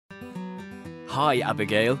Hi,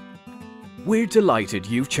 Abigail. We're delighted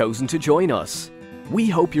you've chosen to join us. We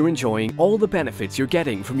hope you're enjoying all the benefits you're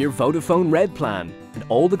getting from your Vodafone Red plan and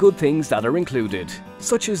all the good things that are included,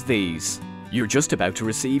 such as these. You're just about to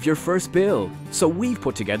receive your first bill, so we've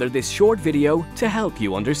put together this short video to help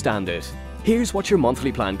you understand it. Here's what your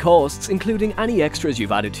monthly plan costs, including any extras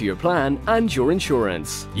you've added to your plan and your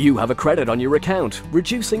insurance. You have a credit on your account,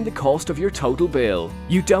 reducing the cost of your total bill.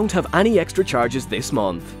 You don't have any extra charges this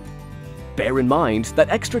month. Bear in mind that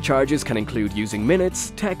extra charges can include using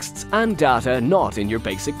minutes, texts, and data not in your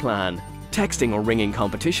basic plan. Texting or ringing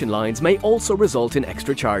competition lines may also result in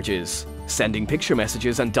extra charges. Sending picture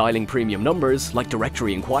messages and dialing premium numbers, like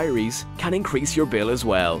directory inquiries, can increase your bill as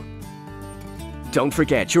well. Don't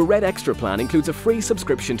forget, your Red Extra plan includes a free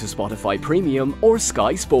subscription to Spotify Premium or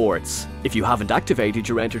Sky Sports. If you haven't activated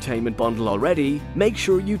your entertainment bundle already, make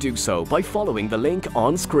sure you do so by following the link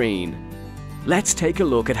on screen. Let's take a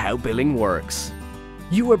look at how billing works.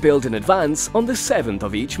 You are billed in advance on the 7th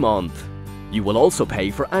of each month. You will also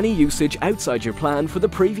pay for any usage outside your plan for the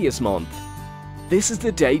previous month. This is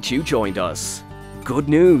the date you joined us. Good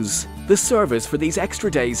news! The service for these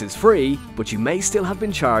extra days is free, but you may still have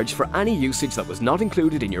been charged for any usage that was not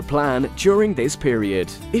included in your plan during this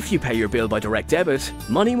period. If you pay your bill by direct debit,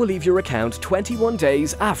 money will leave your account 21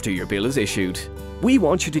 days after your bill is issued. We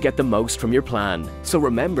want you to get the most from your plan, so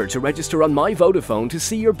remember to register on My Vodafone to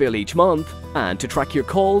see your bill each month and to track your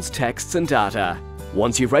calls, texts and data.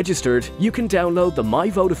 Once you've registered, you can download the My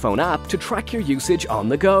Vodafone app to track your usage on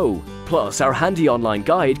the go. Plus, our handy online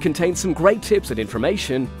guide contains some great tips and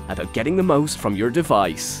information about getting the most from your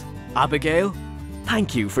device. Abigail,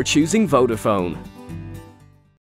 thank you for choosing Vodafone.